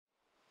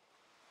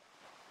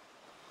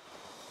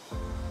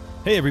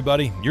Hey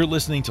everybody, you're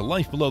listening to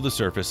Life Below the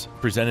Surface,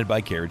 presented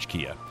by Carriage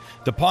Kia,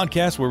 the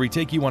podcast where we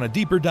take you on a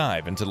deeper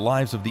dive into the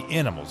lives of the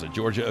animals at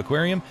Georgia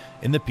Aquarium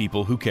and the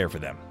people who care for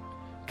them.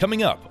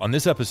 Coming up on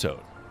this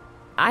episode.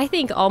 I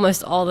think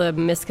almost all the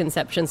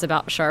misconceptions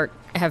about shark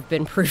have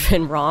been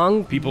proven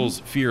wrong.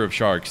 People's fear of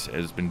sharks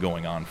has been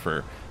going on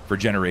for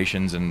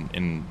generations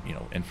and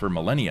for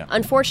millennia.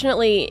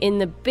 Unfortunately, in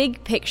the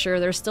big picture,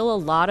 there's still a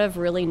lot of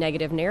really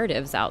negative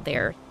narratives out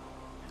there.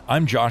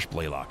 I'm Josh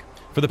Blaylock.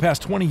 For the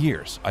past 20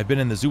 years, I've been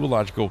in the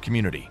zoological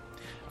community.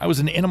 I was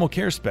an animal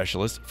care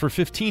specialist for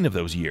 15 of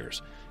those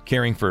years,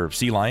 caring for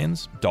sea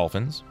lions,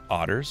 dolphins,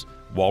 otters,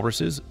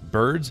 walruses,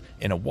 birds,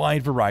 and a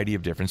wide variety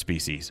of different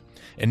species.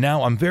 And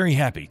now I'm very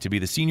happy to be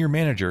the senior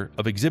manager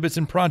of exhibits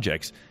and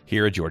projects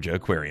here at Georgia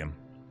Aquarium.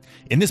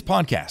 In this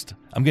podcast,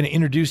 I'm going to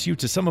introduce you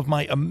to some of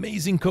my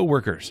amazing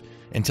coworkers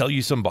and tell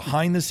you some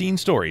behind-the-scenes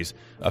stories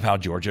of how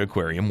Georgia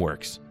Aquarium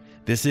works.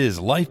 This is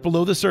Life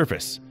Below the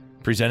Surface,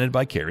 presented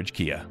by Carriage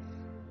Kia.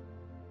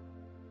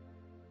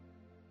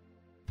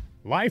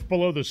 Life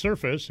Below the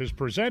Surface is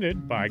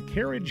presented by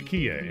Carriage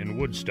Kia in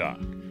Woodstock.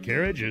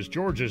 Carriage is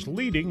Georgia's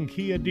leading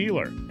Kia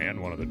dealer and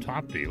one of the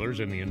top dealers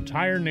in the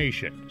entire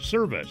nation.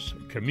 Service,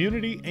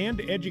 community,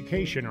 and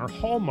education are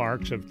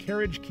hallmarks of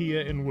Carriage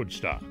Kia in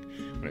Woodstock.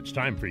 When it's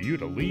time for you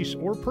to lease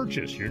or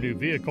purchase your new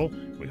vehicle,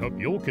 we hope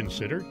you'll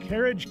consider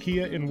Carriage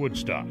Kia in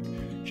Woodstock.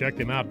 Check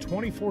them out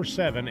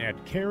 24/7 at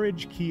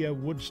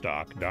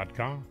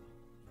carriagekiawoodstock.com.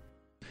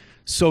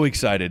 So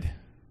excited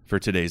for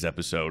today's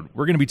episode.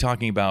 We're going to be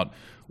talking about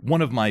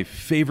one of my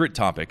favorite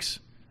topics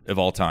of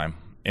all time,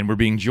 and we're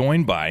being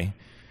joined by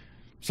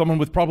someone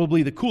with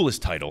probably the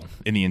coolest title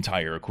in the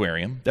entire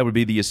aquarium. That would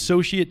be the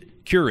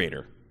Associate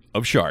Curator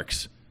of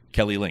Sharks,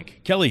 Kelly Link.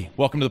 Kelly,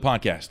 welcome to the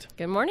podcast.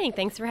 Good morning.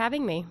 Thanks for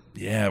having me.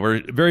 Yeah,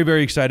 we're very,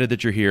 very excited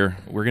that you're here.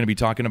 We're going to be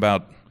talking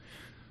about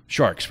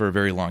sharks for a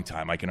very long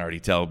time, I can already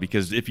tell,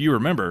 because if you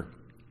remember,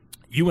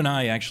 you and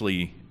I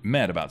actually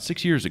met about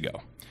 6 years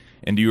ago.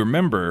 And do you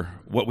remember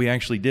what we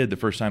actually did the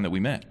first time that we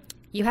met?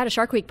 You had a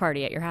Shark Week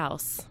party at your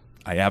house.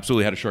 I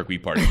absolutely had a Shark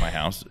Week party at my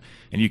house.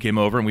 And you came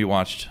over and we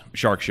watched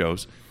shark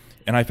shows.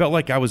 And I felt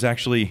like I was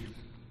a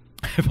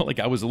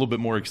little bit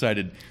more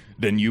excited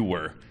than you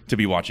were to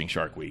be watching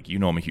Shark Week. You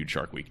know I'm a huge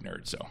Shark Week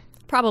nerd, so.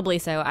 Probably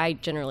so. I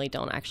generally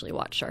don't actually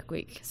watch Shark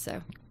Week,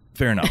 so.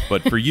 Fair enough.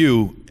 But for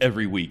you,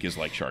 every week is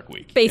like Shark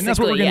Week.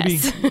 Basically,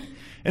 yes.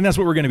 And that's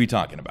what we're going to be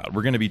talking about.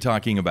 We're going to be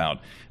talking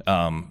about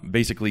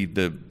basically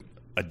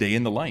a day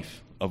in the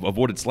life of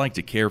what it's like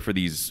to care for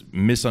these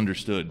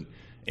misunderstood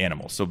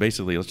animals. So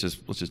basically, let's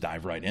just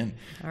dive right in.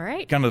 All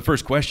right. Kind of the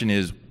first question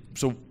is,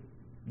 so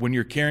when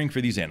you're caring for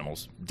these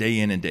animals day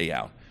in and day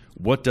out,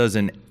 what does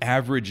an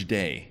average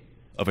day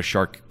of a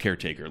shark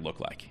caretaker look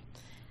like?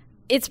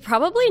 It's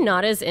probably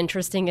not as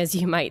interesting as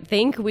you might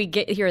think. We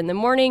get here in the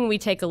morning, we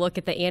take a look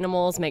at the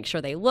animals, make sure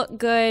they look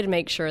good,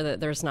 make sure that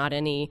there's not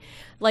any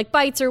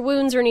bites or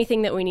wounds or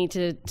anything that we need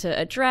to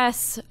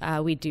address.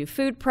 We do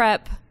food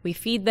prep, we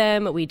feed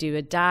them, we do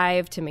a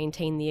dive to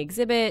maintain the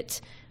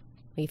exhibit,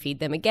 we feed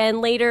them again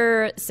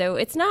later. So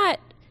it's not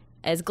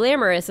as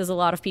glamorous as a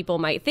lot of people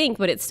might think,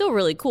 but it's still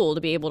really cool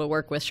to be able to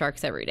work with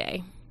sharks every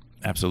day.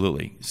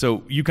 Absolutely.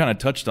 So you kind of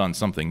touched on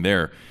something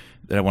there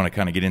that I want to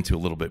kind of get into a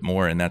little bit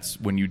more, and that's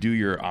when you do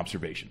your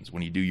observations,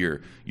 when you do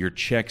your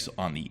checks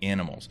on the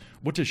animals.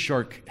 What does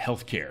shark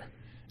healthcare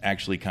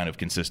actually kind of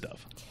consist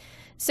of?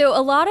 So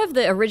a lot of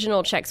the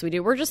original checks we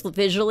do, we're just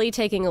visually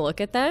taking a look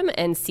at them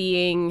and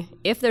seeing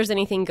if there's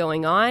anything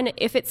going on.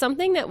 If it's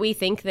something that we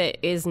think that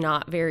is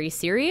not very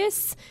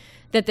serious,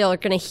 that they're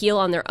going to heal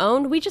on their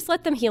own, we just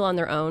let them heal on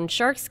their own.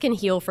 Sharks can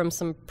heal from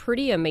some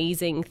pretty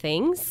amazing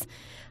things.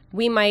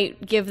 We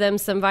might give them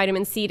some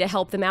vitamin C to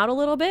help them out a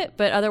little bit,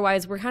 but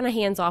otherwise we're kind of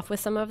hands off with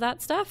some of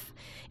that stuff.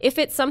 If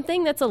it's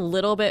something that's a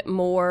little bit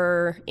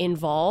more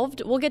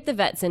involved, we'll get the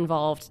vets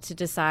involved to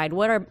decide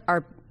what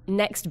our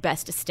next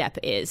best step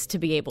is to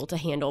be able to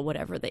handle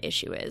whatever the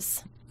issue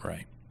is.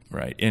 Right.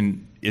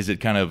 And is it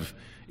kind of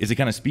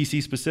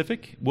species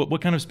specific? What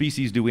kind of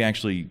species do we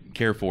actually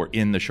care for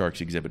in the sharks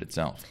exhibit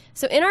itself?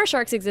 So in our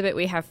sharks exhibit,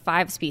 we have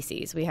 5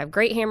 species. We have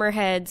great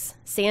hammerheads,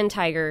 sand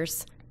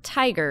tigers,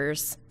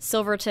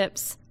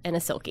 silvertips, and a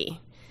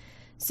silky.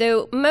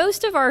 So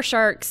most of our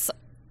sharks,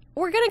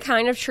 we're going to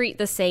kind of treat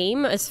the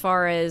same as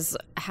far as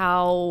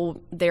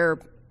how their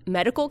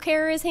medical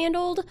care is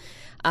handled.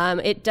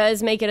 It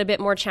does make it a bit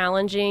more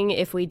challenging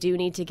if we do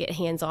need to get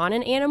hands-on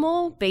an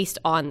animal based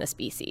on the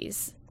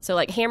species. So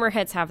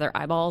hammerheads have their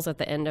eyeballs at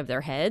the end of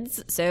their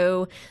heads,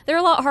 so they're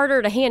a lot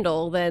harder to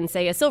handle than,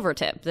 say, a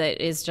silvertip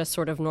that is just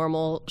sort of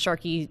normal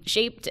sharky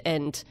shaped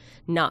and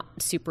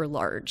not super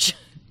large.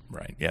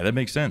 Right. Yeah, that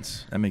makes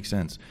sense.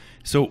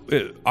 So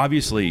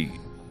obviously,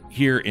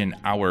 here in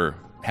our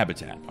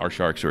habitat, our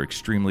sharks are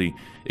extremely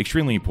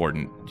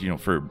important,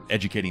 for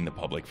educating the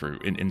public, for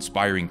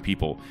inspiring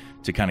people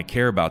to kind of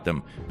care about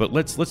them. But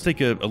let's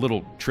take a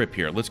little trip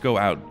here. Let's go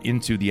out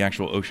into the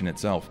actual ocean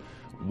itself.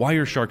 Why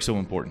are sharks so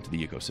important to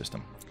the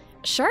ecosystem?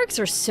 Sharks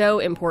are so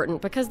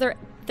important because they're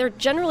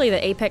generally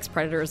the apex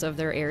predators of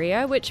their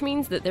area, which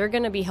means that they're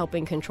going to be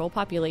helping control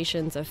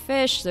populations of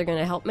fish. They're going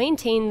to help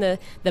maintain the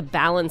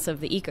balance of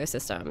the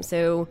ecosystem.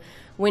 So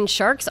when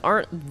sharks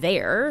aren't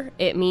there,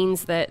 it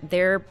means that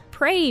their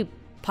prey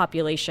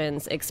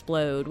populations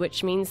explode,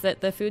 which means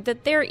that the food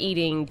that they're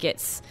eating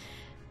gets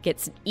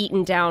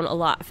eaten down a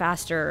lot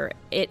faster.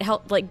 It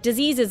helps, like,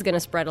 disease is going to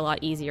spread a lot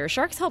easier.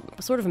 Sharks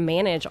help sort of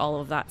manage all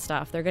of that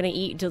stuff. They're going to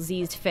eat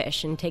diseased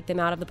fish and take them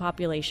out of the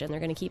population. They're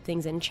going to keep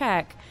things in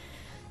check.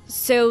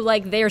 So,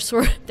 like, they're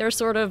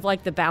sort of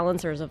like the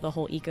balancers of the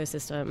whole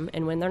ecosystem.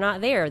 And when they're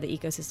not there, the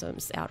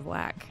ecosystem's out of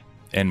whack.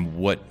 And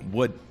what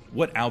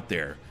out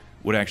there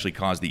would actually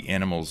cause the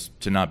animals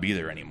to not be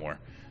there anymore?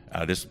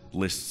 This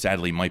list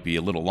sadly might be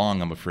a little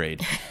long, I'm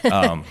afraid,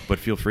 but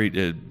feel free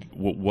to.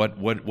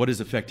 What is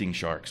affecting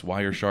sharks?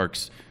 Why are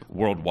sharks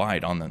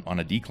worldwide on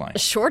a decline?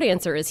 Short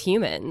answer is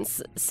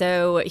humans.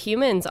 So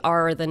humans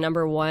are the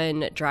number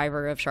one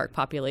driver of shark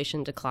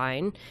population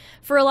decline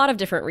for a lot of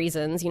different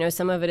reasons.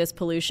 Some of it is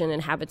pollution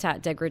and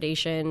habitat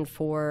degradation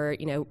for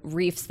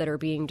reefs that are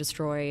being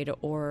destroyed,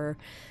 or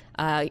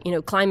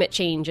climate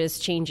change is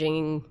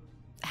changing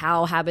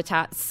how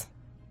habitats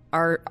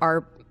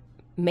are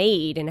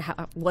made and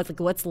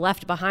what's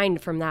left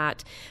behind from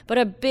that. But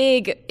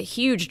a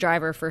huge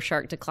driver for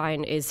shark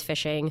decline is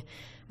fishing.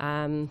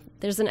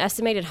 There's an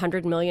estimated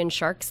 100 million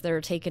sharks that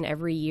are taken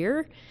every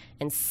year,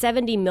 and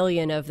 70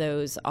 million of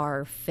those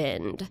are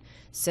finned.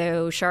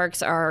 So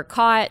sharks are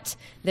caught,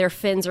 their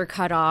fins are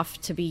cut off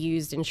to be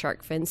used in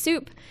shark fin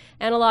soup,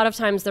 and a lot of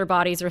times their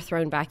bodies are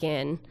thrown back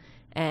in,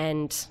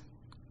 and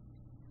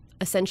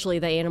essentially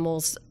the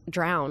animals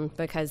drown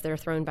because they're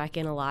thrown back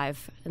in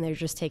alive and they're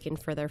just taken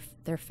for their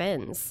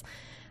fins.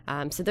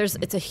 So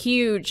it's a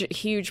huge,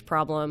 huge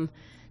problem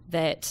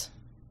that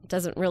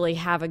doesn't really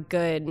have a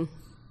good,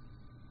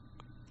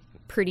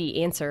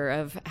 pretty answer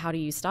of how do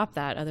you stop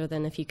that, other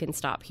than if you can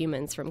stop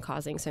humans from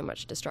causing so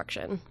much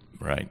destruction.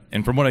 Right.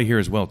 And from what I hear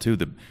as well, too,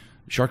 the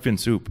shark fin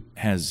soup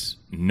has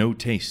no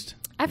taste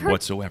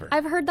whatsoever.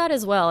 I've heard that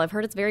as well. I've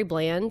heard it's very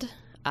bland.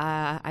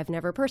 I've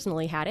never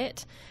personally had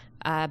it.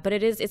 But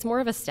it's more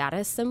of a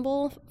status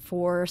symbol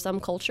for some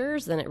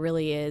cultures than it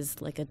really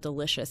is like a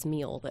delicious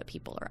meal that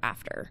people are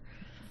after.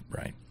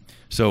 Right.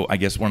 So I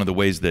guess one of the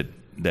ways that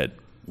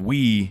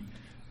we,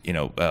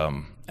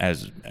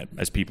 as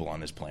people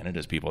on this planet,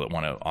 as people that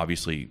want to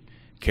obviously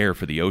care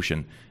for the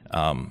ocean,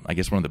 I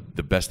guess one of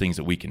the best things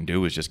that we can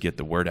do is just get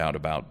the word out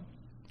about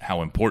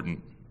how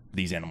important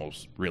these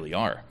animals really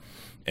are.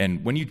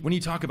 And when you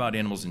talk about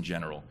animals in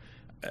general,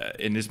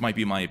 and this might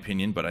be my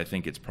opinion, but I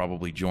think it's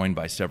probably joined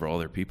by several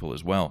other people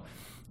as well.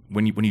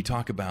 When you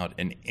talk about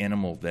an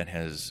animal that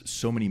has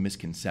so many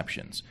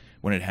misconceptions,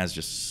 when it has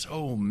just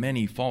so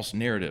many false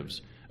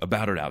narratives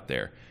about it out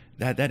there,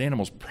 that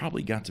animal's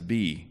probably got to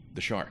be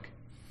the shark.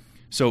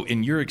 So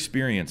in your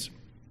experience,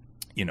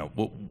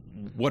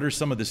 what are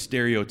some of the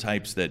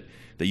stereotypes that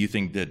you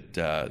think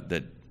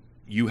that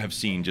you have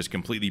seen just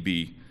completely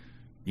be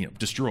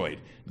destroyed?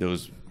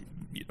 Those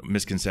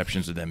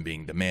misconceptions of them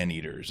being the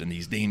man-eaters and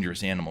these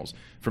dangerous animals.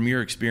 From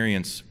your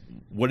experience,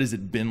 what has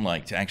it been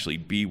like to actually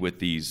be with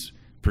these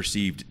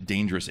perceived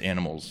dangerous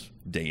animals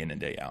day in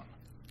and day out?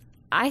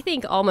 I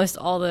think almost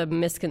all the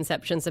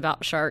misconceptions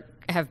about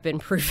shark have been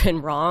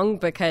proven wrong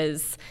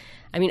because,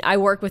 I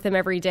work with them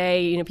every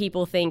day.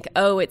 People think,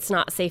 oh, it's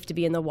not safe to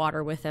be in the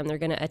water with them. They're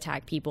going to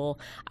attack people.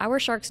 Our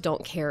sharks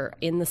don't care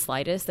in the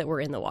slightest that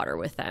we're in the water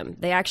with them.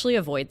 They actually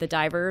avoid the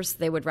divers.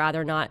 They would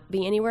rather not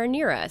be anywhere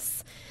near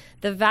us.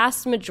 The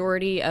vast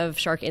majority of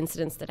shark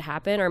incidents that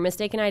happen are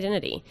mistaken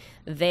identity.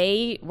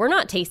 We're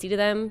not tasty to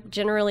them.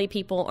 Generally,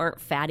 people aren't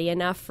fatty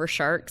enough for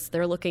sharks.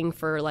 They're looking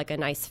for like a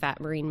nice fat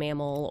marine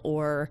mammal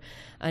or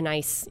a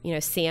nice,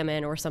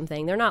 salmon or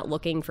something. They're not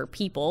looking for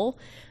people,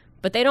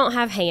 but they don't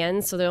have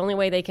hands. So the only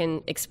way they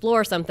can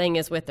explore something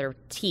is with their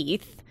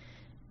teeth.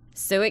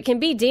 So it can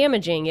be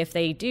damaging if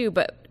they do,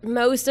 but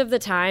most of the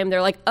time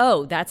they're like,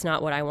 oh, that's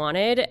not what I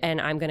wanted,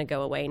 and I'm going to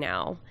go away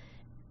now.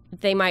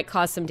 They might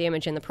cause some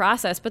damage in the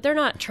process, but they're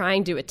not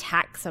trying to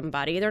attack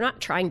somebody. They're not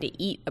trying to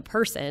eat a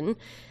person.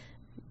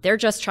 They're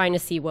just trying to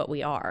see what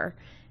we are.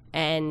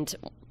 And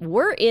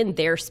we're in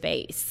their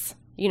space.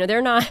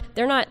 They're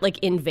not like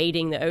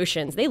invading the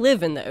oceans. They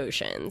live in the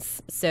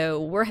oceans.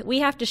 So we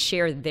have to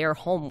share their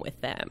home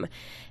with them.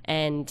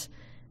 And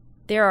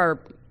there are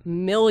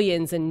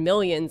millions and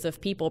millions of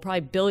people,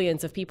 probably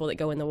billions of people that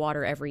go in the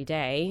water every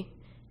day.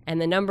 And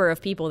the number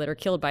of people that are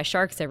killed by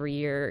sharks every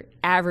year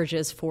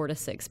averages 4 to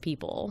 6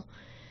 people.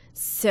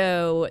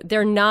 So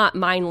they're not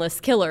mindless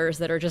killers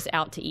that are just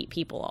out to eat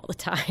people all the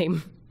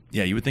time.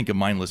 Yeah, you would think a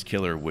mindless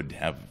killer would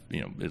have,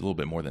 a little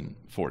bit more than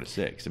 4 to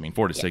 6.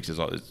 4 to 6 is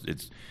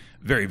it's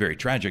very, very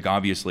tragic,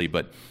 obviously.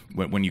 But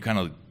when you kind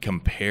of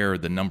compare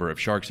the number of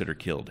sharks that are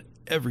killed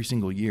every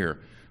single year,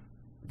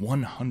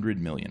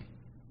 100 million,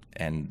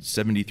 and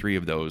 73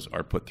 of those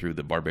are put through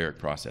the barbaric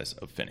process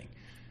of finning.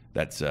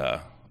 That's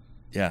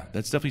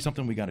definitely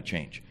something we got to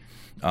change.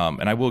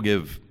 And I will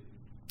give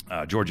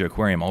Georgia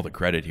Aquarium all the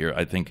credit here.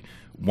 I think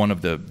one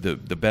of the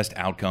best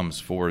outcomes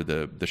for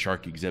the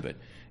shark exhibit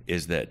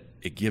is that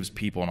it gives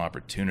people an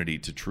opportunity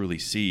to truly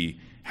see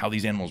how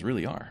these animals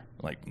really are.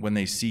 Like when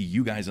they see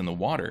you guys in the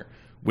water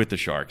with the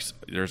sharks,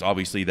 there's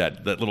obviously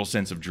that little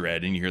sense of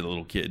dread, and you hear the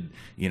little kid,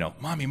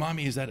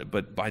 mommy, is that it?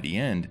 But by the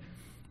end,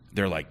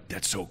 they're like,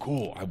 that's so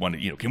cool. I want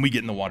to, can we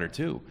get in the water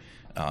too?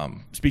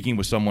 Speaking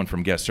with someone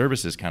from guest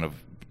services kind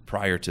of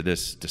prior to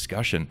this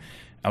discussion,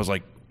 I was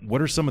like,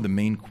 what are some of the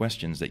main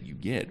questions that you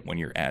get when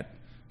you're at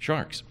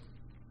sharks?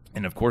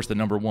 And of course, the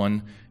number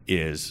one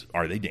is,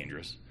 are they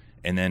dangerous?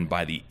 And then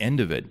by the end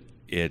of it,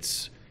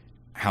 it's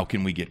how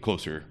can we get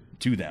closer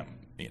to them?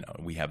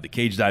 We have the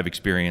cage dive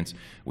experience.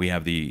 We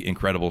have the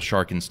incredible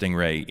shark and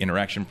stingray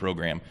interaction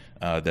program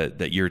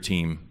that your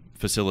team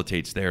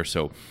facilitates there.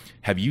 So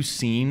have you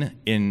seen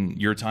in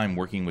your time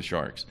working with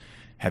sharks,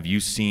 have you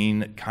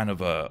seen kind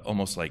of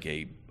almost like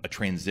a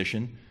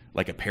transition,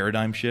 like a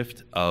paradigm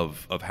shift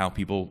of how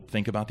people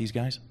think about these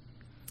guys?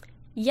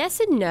 Yes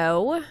and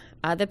no.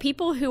 The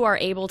people who are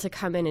able to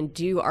come in and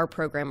do our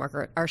program,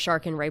 our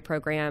Shark and Ray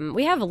program,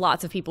 we have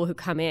lots of people who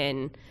come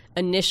in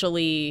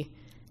initially.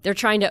 They're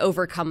trying to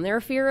overcome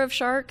their fear of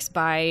sharks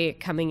by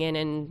coming in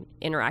and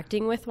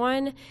interacting with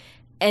one.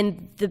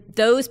 And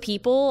those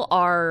people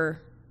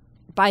are,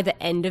 by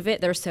the end of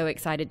it, they're so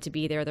excited to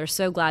be there. They're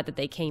so glad that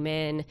they came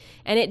in.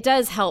 And it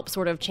does help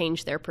sort of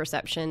change their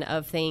perception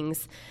of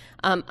things.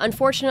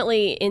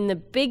 Unfortunately, in the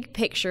big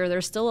picture,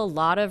 there's still a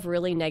lot of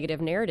really negative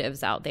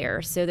narratives out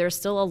there. So there's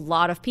still a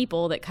lot of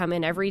people that come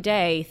in every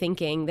day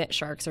thinking that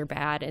sharks are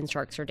bad and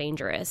sharks are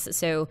dangerous.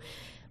 So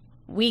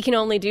we can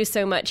only do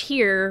so much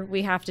here.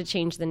 We have to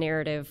change the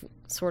narrative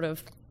sort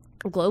of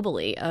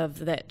globally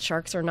of that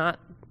sharks are not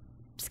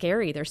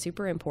scary. They're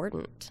super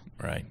important.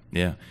 Right.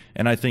 Yeah.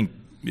 And I think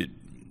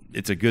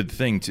it's a good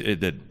thing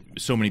that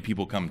so many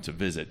people come to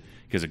visit,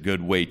 because a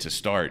good way to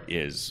start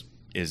is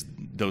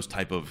those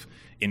type of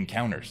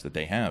encounters that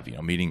they have,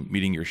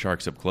 meeting your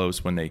sharks up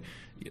close. When they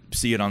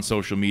see it on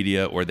social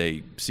media or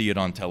they see it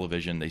on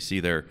television, they see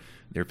their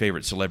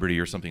favorite celebrity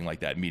or something like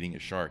that meeting a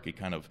shark, it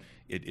kind of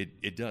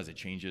it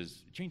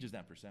changes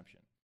that perception.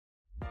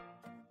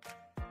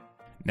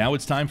 Now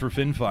it's time for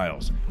Fin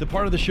Files, the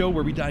part of the show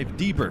where we dive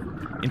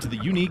deeper into the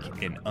unique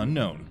and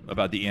unknown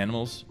about the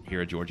animals here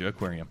at Georgia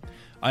Aquarium.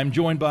 I'm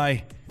joined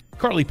by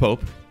Carly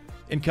Pope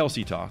and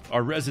Kelsey Toth,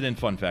 our resident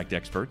fun fact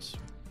experts.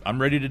 I'm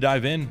ready to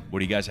dive in. What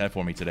do you guys have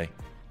for me today?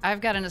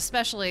 I've got an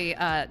especially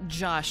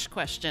Josh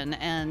question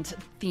and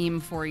theme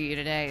for you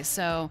today.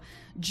 So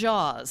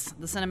Jaws,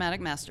 the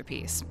cinematic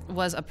masterpiece,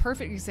 was a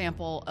perfect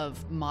example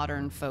of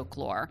modern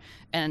folklore,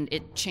 and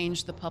it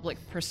changed the public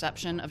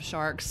perception of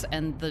sharks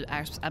and the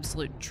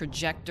absolute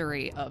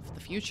trajectory of the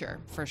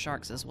future for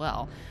sharks as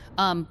well.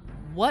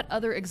 What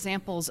other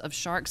examples of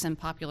sharks in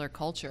popular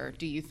culture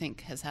do you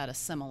think has had a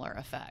similar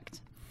effect?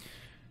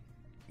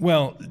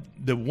 Well,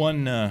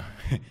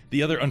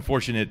 the other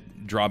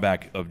unfortunate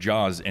drawback of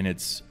Jaws and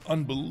its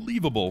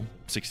unbelievable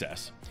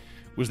success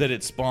was that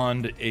it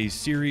spawned a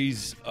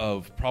series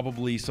of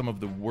probably some of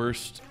the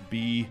worst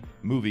B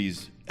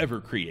movies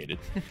ever created.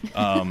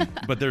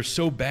 But they're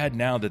so bad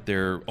now that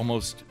they're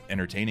almost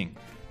entertaining.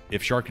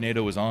 If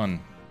Sharknado is on,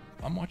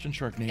 I'm watching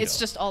Sharknado. It's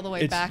just all the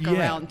way back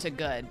around to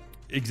good.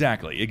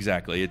 Exactly.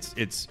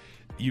 It's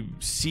you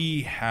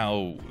see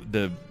how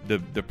the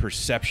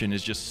perception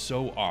is just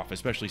so off,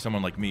 especially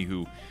someone like me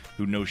who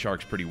knows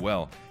sharks pretty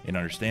well and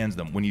understands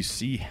them. When you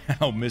see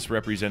how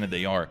misrepresented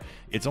they are,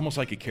 it's almost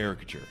like a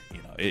caricature.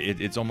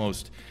 It's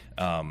almost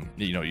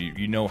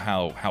you know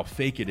how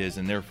fake it is,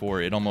 and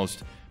therefore it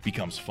almost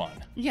becomes fun.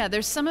 Yeah,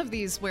 there's some of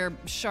these where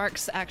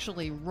sharks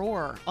actually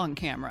roar on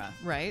camera,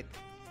 right?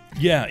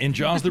 Yeah, in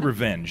Jaws: The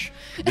Revenge,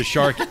 the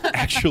shark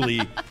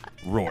actually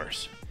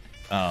roars.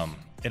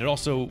 And it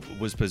also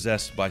was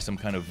possessed by some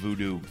kind of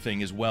voodoo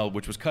thing as well,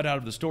 which was cut out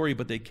of the story,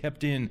 but they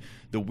kept in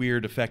the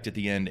weird effect at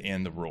the end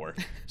and the roar.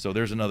 So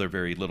there's another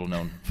very little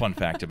known fun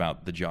fact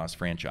about the Jaws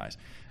franchise.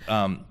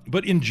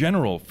 But in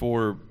general,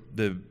 for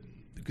the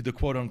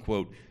quote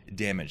unquote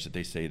damage that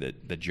they say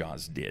that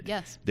Jaws did,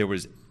 yes, there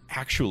was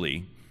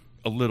actually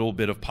a little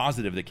bit of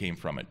positive that came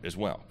from it as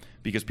well,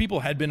 because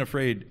people had been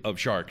afraid of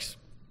sharks.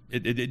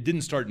 It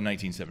didn't start in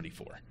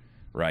 1974.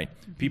 Right,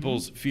 mm-hmm.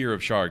 People's fear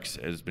of sharks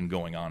has been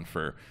going on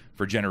for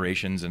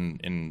generations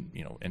and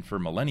for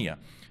millennia.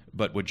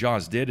 But what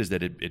Jaws did is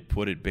that it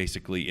put it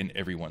basically in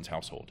everyone's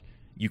household.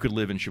 You could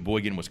live in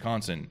Sheboygan,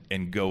 Wisconsin,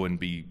 and go and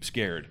be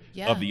scared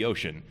of the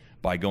ocean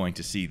by going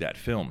to see that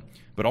film.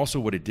 But also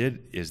what it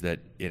did is that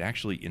it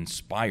actually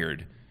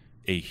inspired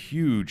a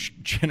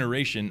huge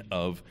generation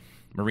of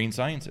marine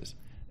sciences.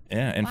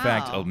 Yeah, in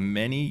fact,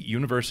 many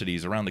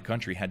universities around the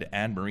country had to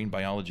add marine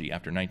biology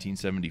after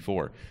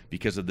 1974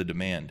 because of the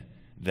demand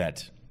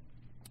that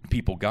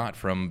people got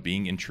from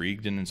being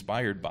intrigued and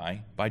inspired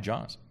by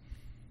Jaws.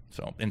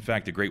 So, in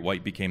fact, the great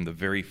white became the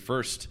very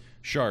first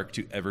shark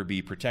to ever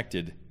be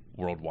protected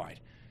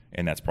worldwide.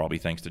 And that's probably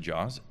thanks to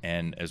Jaws.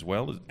 And as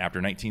well, after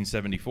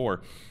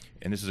 1974,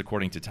 and this is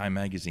according to Time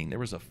magazine, there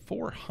was a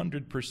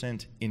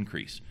 400%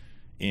 increase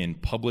in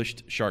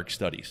published shark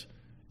studies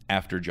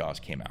after Jaws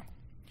came out.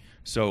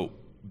 So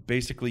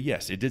basically,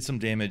 yes, it did some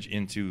damage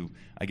into,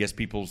 I guess,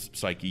 people's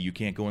psyche. You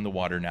can't go in the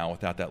water now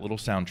without that little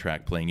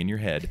soundtrack playing in your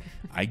head.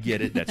 I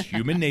get it. That's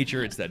human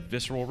nature. It's that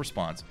visceral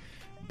response.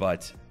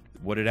 But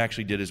what it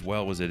actually did as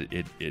well was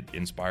it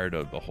inspired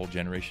a whole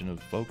generation of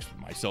folks,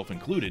 myself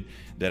included,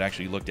 that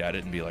actually looked at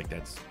it and be like,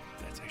 that's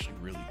actually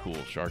really cool.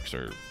 Sharks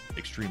are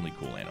extremely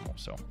cool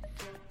animals. So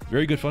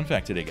very good fun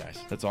fact today, guys.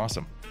 That's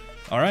awesome.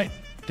 All right.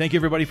 Thank you,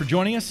 everybody, for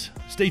joining us.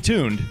 Stay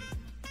tuned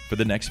for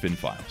the next Fin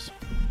Files.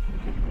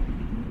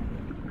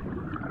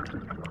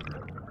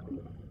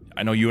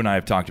 I know you and I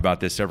have talked about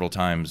this several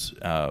times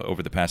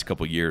over the past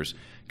couple years,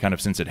 kind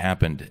of since it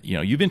happened. You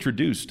know, you've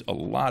introduced a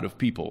lot of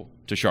people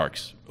to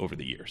sharks over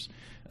the years,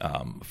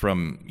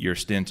 from your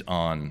stint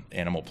on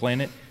Animal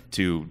Planet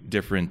to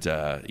different,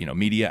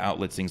 media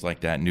outlets, things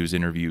like that, news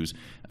interviews,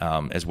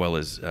 as well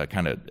as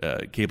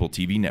cable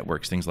TV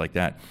networks, things like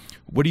that.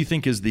 What do you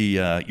think is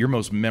your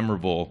most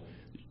memorable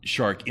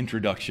shark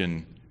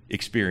introduction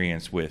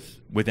experience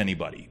with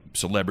anybody,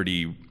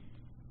 celebrity,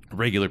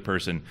 regular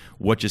person?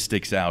 What just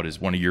sticks out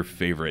as one of your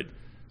favorite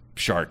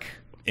shark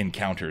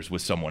encounters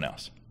with someone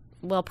else?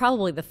 Well,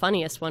 probably the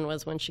funniest one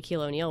was when Shaquille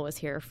O'Neal was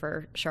here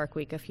for Shark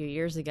Week a few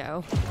years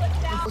ago.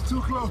 It's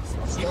too close.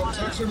 Stop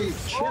touching me.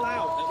 Chill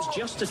out. It was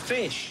just a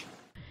fish.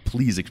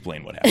 Please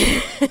explain what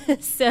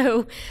happened.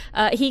 So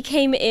he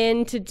came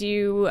in to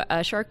do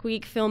Shark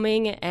Week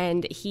filming,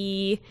 and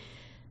he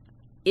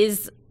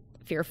is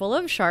fearful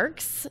of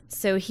sharks.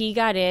 So he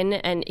got in,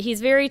 and he's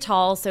very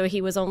tall, so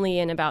he was only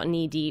in about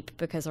knee deep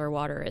because our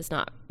water is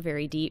not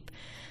very deep.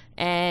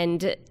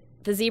 And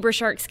the zebra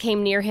sharks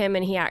came near him,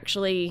 and he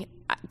actually,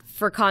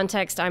 for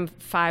context, I'm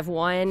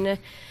 5'1",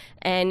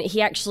 and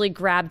he actually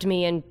grabbed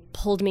me and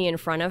pulled me in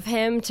front of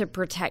him to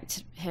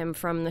protect him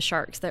from the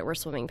sharks that were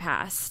swimming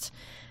past.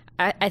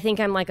 I think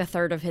I'm like a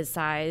third of his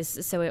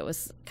size, so it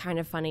was kind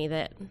of funny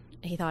that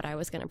he thought I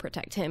was going to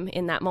protect him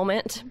in that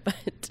moment.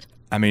 But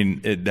I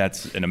mean,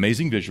 that's an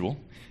amazing visual,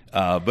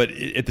 but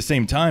at the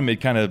same time,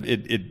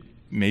 it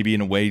maybe in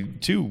a way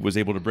too was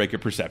able to break a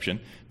perception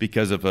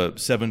because of a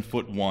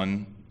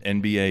 7'1"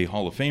 NBA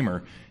Hall of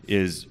Famer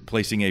is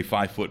placing a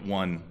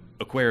 5'1"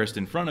 aquarist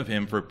in front of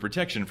him for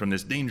protection from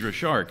this dangerous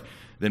shark.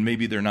 Then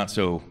maybe they're not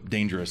so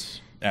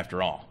dangerous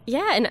after all.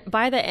 Yeah, and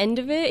by the end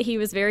of it, he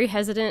was very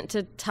hesitant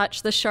to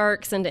touch the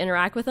sharks and to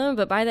interact with them,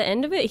 but by the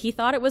end of it, he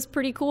thought it was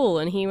pretty cool,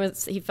 and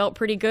he felt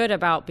pretty good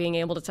about being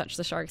able to touch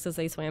the sharks as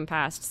they swam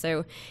past.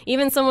 So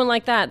even someone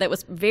like that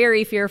was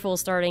very fearful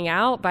starting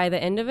out, by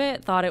the end of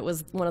it, thought it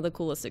was one of the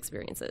coolest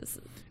experiences.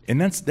 And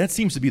that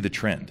seems to be the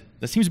trend.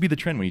 That seems to be the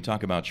trend when you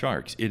talk about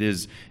sharks. It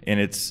is, and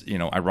it's,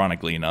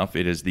 ironically enough,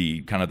 it is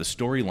the kind of the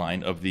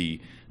storyline of the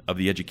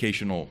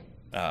educational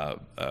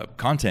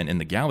content in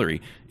the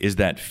gallery is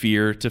that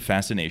fear to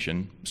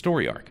fascination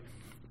story arc.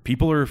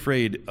 People are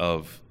afraid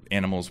of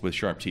animals with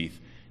sharp teeth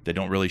that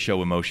don't really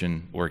show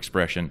emotion or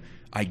expression.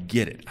 I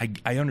get it.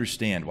 I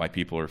understand why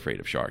people are afraid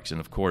of sharks, and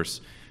of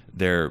course,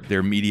 their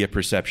media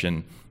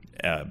perception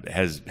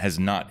has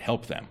not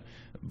helped them.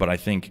 But I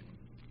think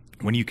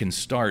when you can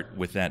start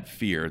with that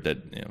fear that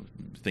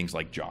things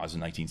like Jaws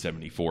in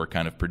 1974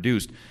 kind of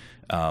produced,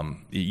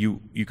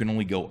 you can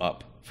only go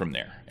up from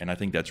there. And I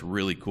think that's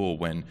really cool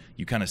when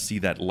you kind of see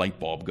that light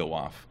bulb go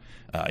off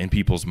in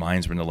people's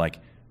minds when they're like,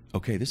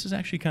 okay, this is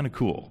actually kind of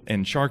cool.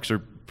 And sharks are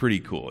pretty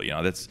cool.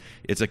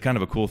 It's a kind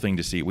of a cool thing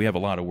to see. We have a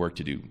lot of work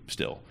to do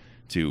still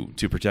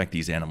to protect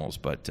these animals.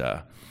 But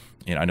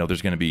I know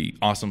there's going to be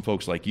awesome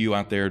folks like you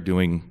out there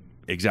doing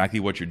exactly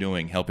what you're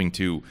doing, helping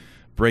to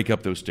break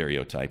up those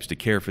stereotypes, to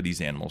care for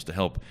these animals, to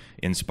help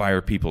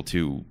inspire people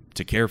to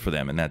care for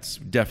them. And that's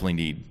definitely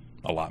need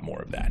a lot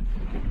more of that.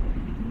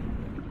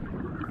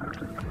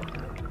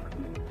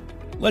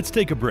 Let's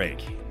take a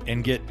break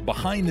and get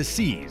behind the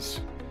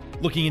scenes,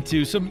 looking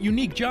into some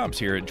unique jobs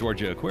here at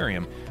Georgia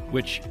Aquarium,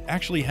 which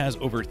actually has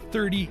over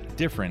 30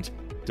 different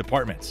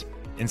departments.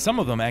 And some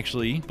of them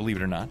actually, believe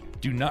it or not,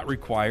 do not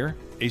require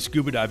a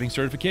scuba diving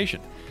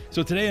certification.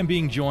 So today I'm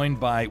being joined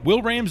by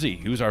Will Ramsey,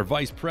 who's our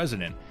Vice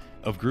President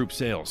of Group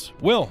Sales.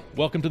 Will,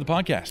 welcome to the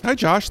podcast. Hi,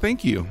 Josh.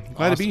 Thank you.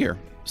 Glad to be here.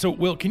 So,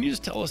 Will, can you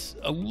just tell us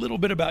a little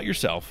bit about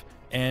yourself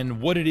and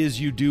what it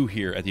is you do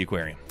here at the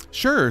aquarium?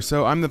 Sure.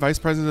 So I'm the Vice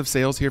President of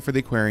Sales here for the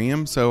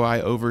aquarium. So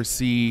I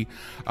oversee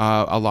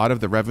a lot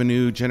of the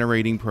revenue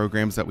generating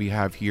programs that we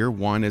have here.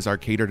 One is our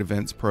catered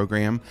events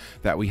program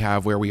that we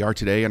have where we are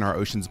today in our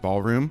Oceans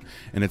Ballroom.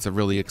 And it's a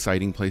really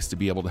exciting place to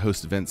be able to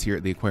host events here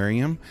at the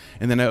aquarium.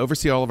 And then I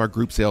oversee all of our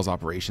group sales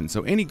operations.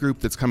 So any group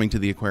that's coming to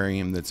the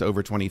aquarium that's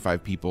over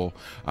 25 people,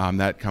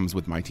 that comes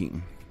with my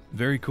team.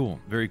 Very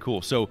cool. Very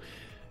cool. So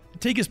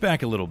take us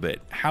back a little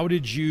bit. How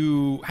did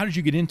you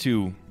get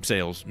into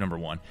sales, number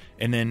one?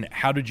 And then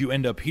how did you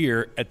end up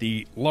here at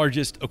the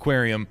largest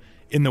aquarium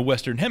in the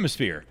Western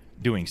Hemisphere?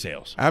 doing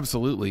sales?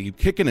 Absolutely.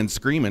 Kicking and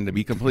screaming, to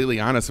be completely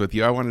honest with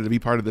you. I wanted to be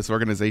part of this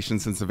organization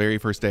since the very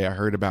first day I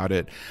heard about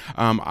it.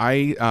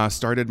 I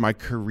started my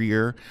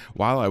career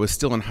while I was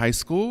still in high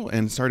school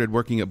and started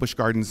working at Busch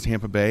Gardens,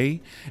 Tampa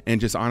Bay,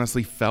 and just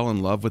honestly fell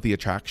in love with the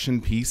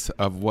attraction piece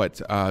of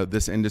what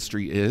this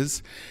industry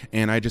is.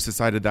 And I just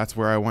decided that's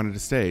where I wanted to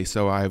stay.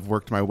 So I've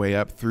worked my way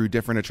up through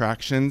different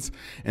attractions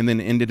and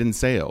then ended in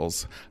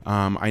sales.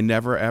 I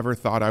never ever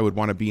thought I would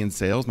want to be in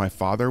sales. My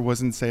father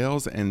was in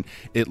sales and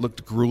it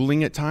looked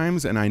grueling at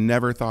times, and I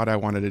never thought I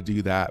wanted to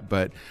do that,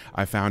 but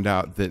I found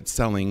out that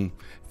selling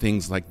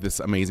things like this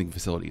amazing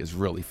facility is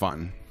really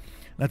fun.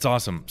 That's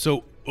awesome.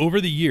 So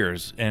over the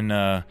years, and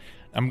I'm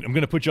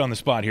going to put you on the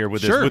spot here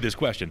with this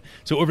question.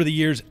 So over the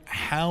years,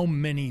 how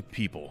many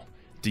people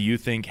do you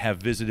think have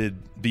visited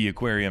the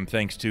aquarium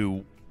thanks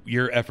to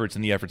your efforts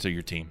and the efforts of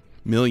your team?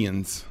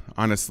 Millions,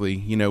 honestly.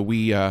 You know,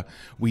 we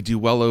do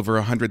well over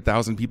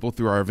 100,000 people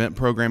through our event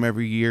program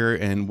every year,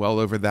 and well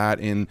over that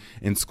in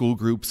school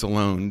groups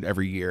alone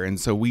every year. And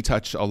so we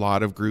touch a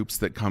lot of groups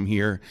that come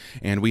here,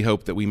 and we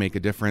hope that we make a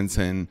difference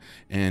and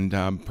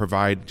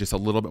provide just a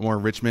little bit more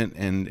enrichment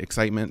and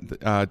excitement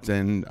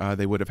than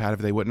they would have had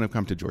if they wouldn't have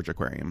come to Georgia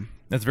Aquarium.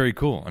 That's very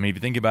cool. I mean, if you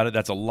think about it,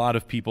 that's a lot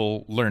of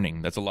people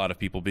learning. That's a lot of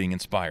people being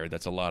inspired.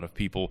 That's a lot of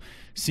people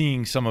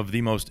seeing some of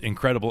the most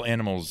incredible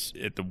animals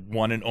at the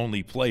one and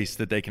only place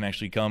that they can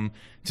actually come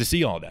to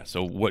see all that.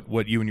 So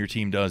what you and your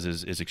team does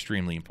is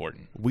extremely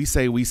important. We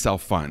say we sell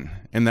fun,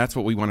 and that's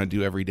what we want to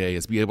do every day,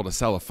 is be able to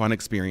sell a fun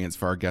experience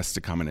for our guests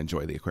to come and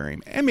enjoy the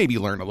aquarium and maybe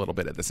learn a little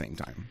bit at the same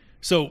time.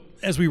 So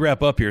as we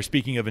wrap up here,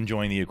 speaking of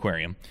enjoying the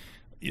aquarium,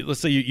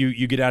 let's say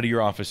you get out of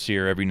your office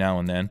here every now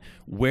and then.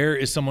 Where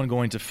is someone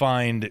going to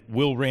find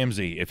Will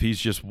Ramsey if he's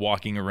just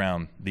walking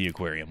around the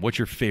aquarium? What's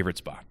your favorite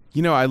spot?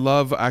 You know, I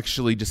love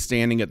actually just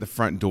standing at the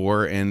front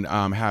door and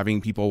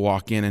having people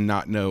walk in and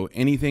not know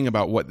anything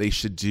about what they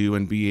should do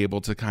and be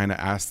able to kind of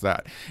ask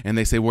that. And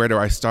they say, where do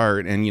I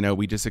start? And, you know,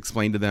 we just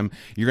explain to them,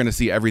 you're going to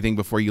see everything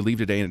before you leave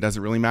today, and it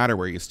doesn't really matter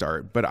where you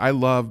start. But I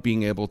love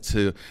being able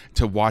to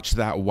watch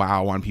that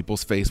wow on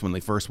people's face when they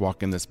first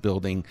walk in this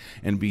building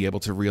and be able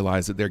to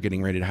realize that they're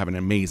getting ready to have an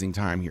amazing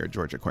time here at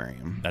Georgia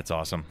Aquarium. That's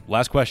awesome.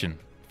 Last question.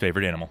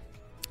 Favorite animal?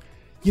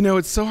 You know,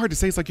 it's so hard to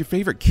say. It's like your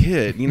favorite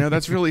kid. You know,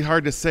 that's really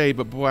hard to say.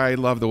 But boy, I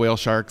love the whale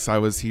sharks. I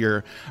was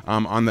here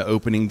on the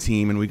opening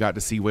team, and we got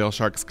to see whale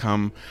sharks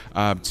come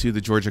to the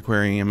Georgia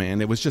Aquarium,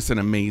 and it was just an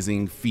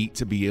amazing feat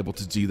to be able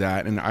to do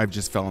that. And I've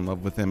just fell in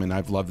love with them, and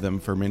I've loved them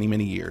for many,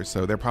 many years.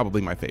 So they're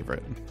probably my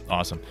favorite.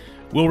 Awesome.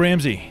 Will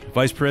Ramsey,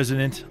 Vice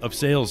President of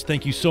Sales,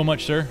 thank you so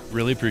much, sir.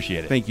 Really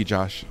appreciate it. Thank you,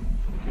 Josh.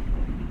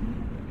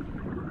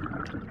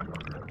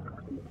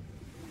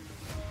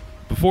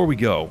 Before we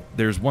go,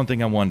 there's one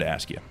thing I wanted to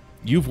ask you.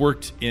 You've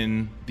worked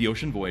in the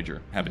Ocean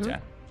Voyager habitat.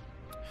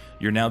 Mm-hmm.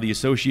 You're now the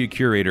associate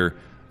curator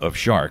of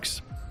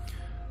sharks.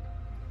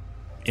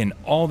 In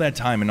all that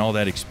time and all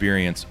that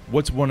experience,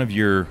 what's one of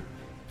your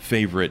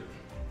favorite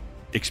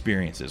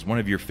experiences, one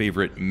of your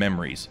favorite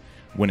memories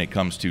when it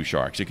comes to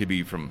sharks? It could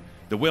be from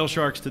the whale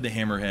sharks to the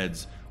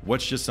hammerheads.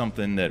 What's just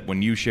something that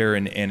when you share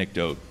an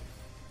anecdote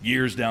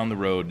years down the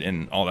road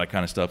and all that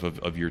kind of stuff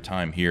of your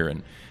time here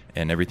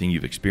and everything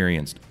you've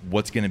experienced,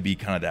 what's going to be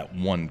kind of that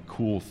one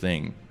cool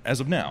thing as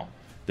of now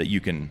that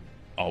you can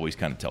always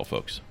kind of tell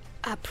folks?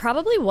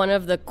 Probably one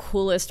of the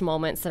coolest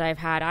moments that I've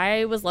had.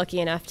 I was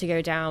lucky enough to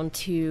go down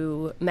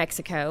to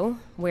Mexico,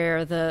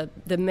 where the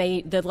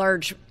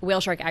large whale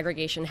shark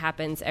aggregation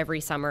happens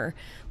every summer.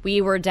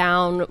 We were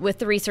down with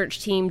the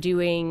research team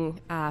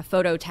doing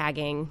photo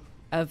tagging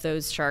of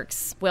those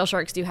sharks. Whale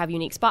sharks do have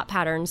unique spot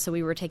patterns, so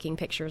we were taking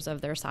pictures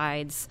of their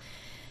sides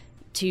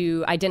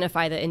to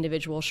identify the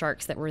individual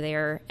sharks that were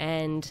there.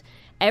 And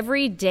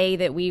every day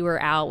that we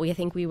were out, I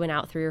think we went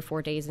out 3 or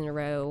 4 days in a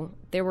row,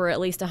 there were at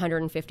least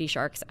 150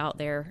 sharks out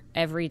there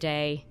every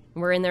day.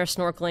 We're in there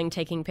snorkeling,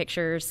 taking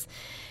pictures.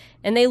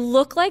 And they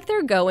look like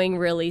they're going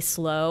really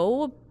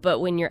slow, but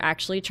when you're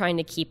actually trying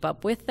to keep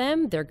up with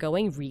them, they're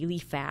going really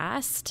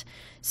fast.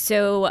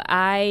 So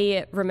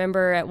I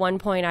remember at one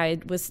point I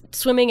was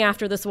swimming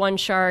after this one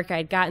shark.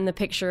 I'd gotten the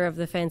picture of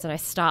the fins, and I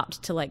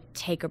stopped to like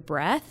take a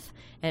breath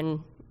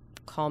and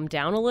calm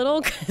down a little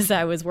because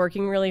I was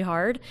working really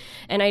hard.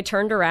 And I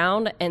turned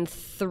around, and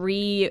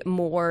 3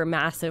 more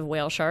massive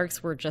whale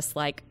sharks were just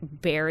like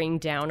bearing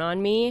down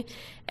on me.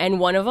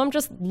 And one of them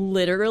just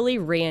literally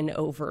ran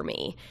over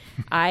me.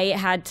 I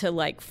had to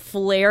like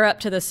flare up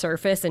to the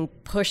surface and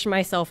push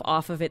myself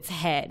off of its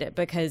head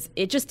because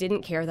it just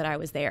didn't care that I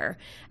was there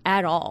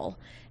at all.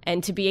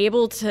 And to be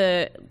able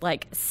to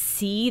like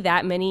see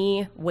that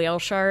many whale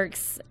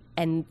sharks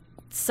and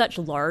such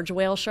large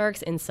whale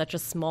sharks in such a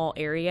small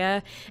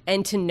area,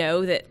 and to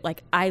know that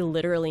like I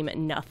literally meant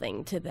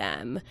nothing to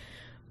them,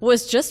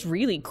 was just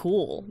really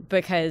cool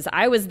because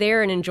I was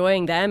there and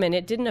enjoying them, and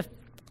it didn't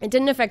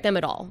affect them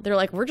at all. They're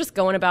like, we're just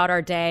going about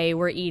our day,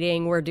 we're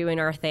eating, we're doing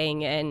our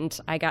thing, and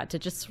I got to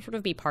just sort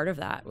of be part of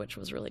that, which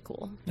was really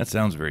cool. That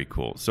sounds very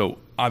cool. So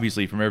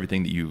obviously from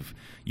everything that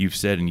you've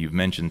said and you've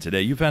mentioned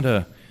today, you've had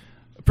a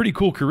A pretty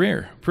cool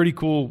career, pretty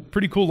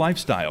cool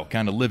lifestyle,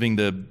 kind of living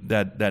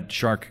that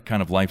shark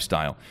kind of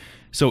lifestyle.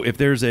 So if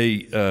there's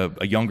a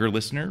younger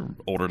listener,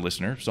 older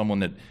listener,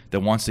 someone that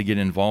wants to get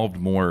involved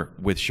more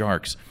with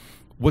sharks,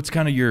 what's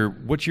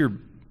your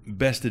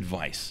best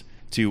advice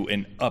to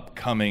an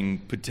upcoming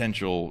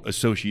potential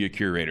associate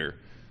curator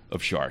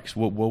of sharks?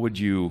 What would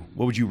you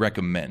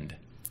recommend?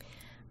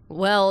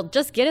 Well,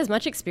 just get as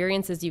much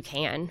experience as you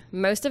can.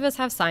 Most of us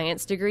have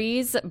science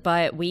degrees,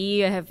 but we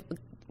have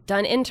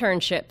done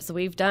internships,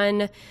 we've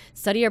done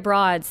study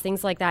abroads,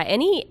 things like that.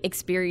 Any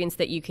experience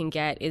that you can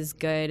get is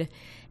good.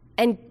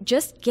 And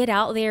just get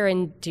out there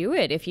and do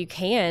it if you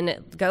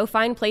can. Go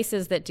find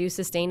places that do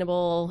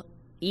sustainable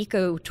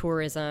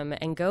ecotourism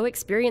and go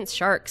experience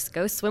sharks.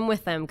 Go swim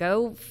with them.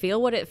 Go feel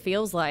what it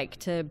feels like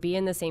to be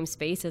in the same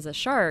space as a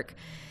shark.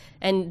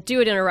 And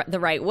do it in the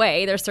right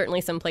way. There's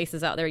certainly some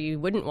places out there you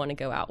wouldn't want to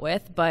go out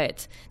with,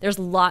 but there's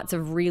lots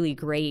of really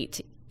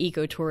great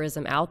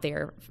ecotourism out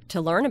there to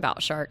learn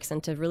about sharks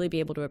and to really be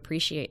able to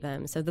appreciate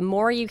them. So the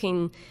more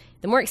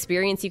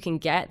experience you can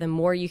get, the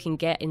more you can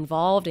get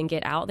involved and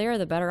get out there,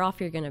 the better off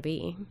you're going to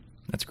be.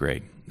 That's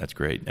great.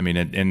 I mean,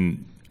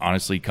 and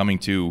honestly, coming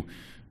to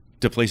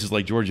places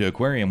like Georgia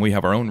Aquarium, we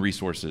have our own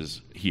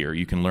resources here.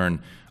 You can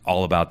learn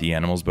all about the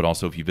animals, but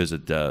also if you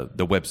visit the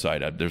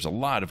website, there's a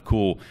lot of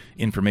cool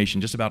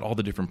information just about all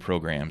the different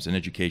programs and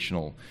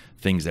educational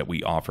things that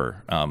we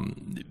offer.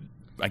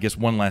 I guess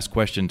one last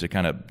question to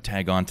kind of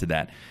tag on to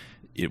that,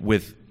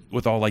 with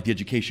all like the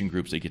education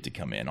groups that get to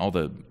come in, all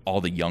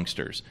the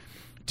youngsters.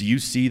 Do you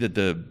see that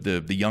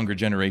the younger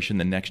generation,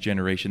 the next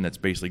generation that's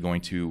basically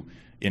going to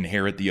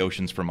inherit the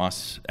oceans from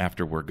us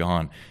after we're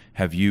gone,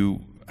 have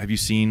you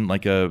seen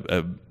like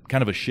a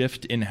kind of a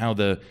shift in how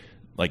the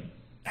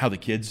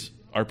kids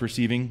are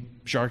perceiving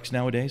sharks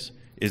nowadays?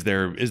 Is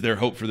there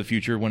hope for the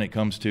future when it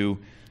comes to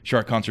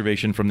shark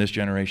conservation from this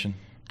generation?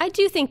 I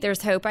do think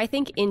there's hope. I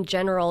think in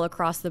general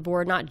across the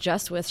board, not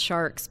just with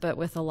sharks, but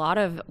with a lot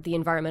of the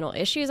environmental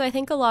issues, I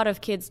think a lot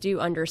of kids do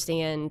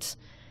understand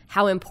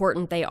how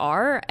important they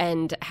are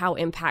and how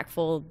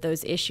impactful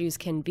those issues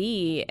can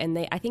be.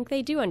 And I think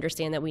they do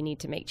understand that we need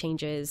to make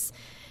changes.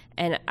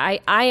 And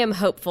I am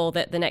hopeful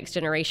that the next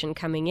generation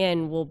coming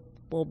in will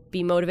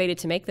be motivated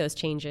to make those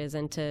changes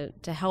and to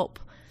help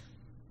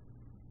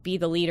be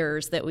the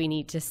leaders that we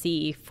need to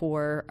see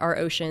for our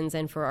oceans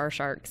and for our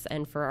sharks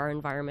and for our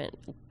environment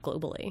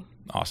globally.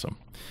 Awesome.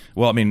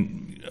 Well, I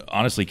mean,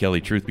 honestly,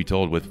 Kelly, truth be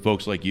told, with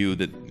folks like you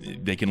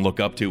that they can look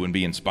up to and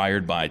be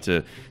inspired by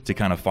to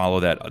kind of follow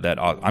that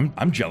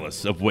I'm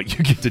jealous of what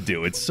you get to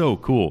do. It's so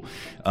cool.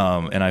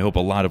 And I hope a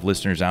lot of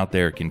listeners out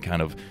there can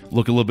kind of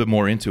look a little bit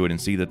more into it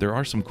and see that there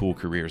are some cool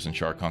careers in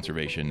shark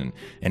conservation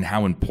and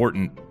how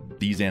important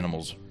these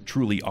animals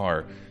truly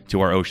are to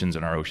our oceans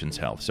and our oceans'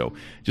 health. So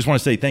just want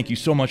to say thank you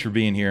so much for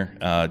being here.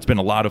 It's been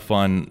a lot of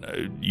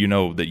fun. You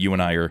know that you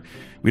and I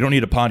we don't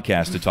need a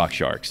podcast to talk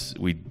sharks.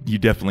 You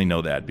definitely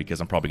know that, because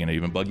I'm probably going to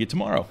even bug you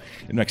tomorrow,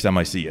 next time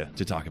I see you,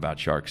 to talk about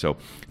sharks. So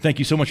thank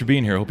you so much for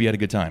being here. I hope you had a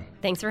good time.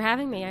 Thanks for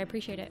having me. I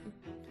appreciate it.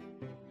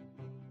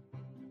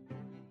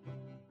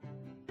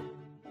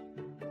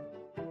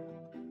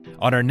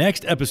 On our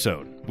next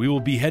episode, we will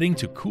be heading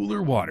to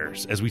cooler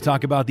waters as we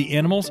talk about the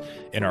animals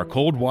in our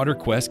Cold Water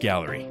Quest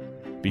gallery.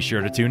 Be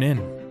sure to tune in.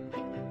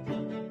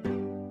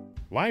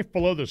 Life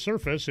Below the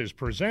Surface is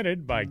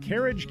presented by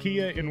Carriage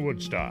Kia in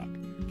Woodstock.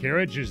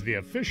 Carriage is the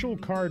official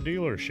car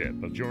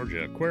dealership of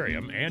Georgia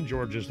Aquarium and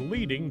Georgia's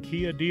leading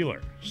Kia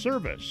dealer.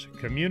 Service,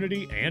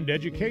 community, and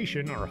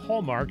education are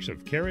hallmarks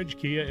of Carriage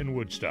Kia in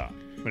Woodstock.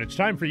 When it's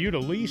time for you to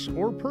lease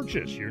or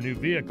purchase your new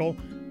vehicle,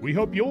 we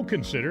hope you'll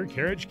consider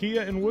Carriage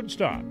Kia in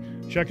Woodstock.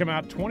 Check them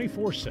out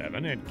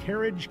 24/7 at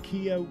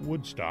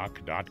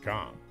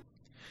carriagekiawoodstock.com.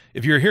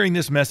 If you're hearing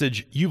this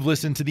message, you've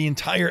listened to the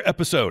entire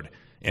episode,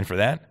 and for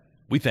that,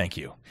 we thank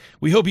you.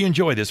 We hope you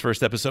enjoyed this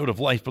first episode of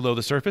Life Below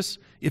the Surface.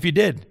 If you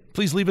did,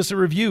 please leave us a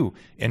review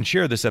and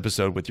share this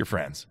episode with your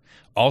friends.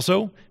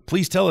 Also,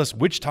 please tell us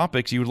which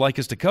topics you would like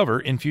us to cover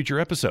in future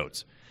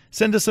episodes.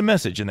 Send us a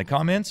message in the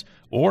comments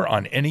or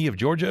on any of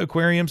Georgia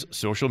Aquarium's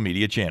social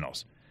media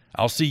channels.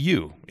 I'll see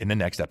you in the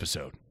next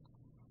episode.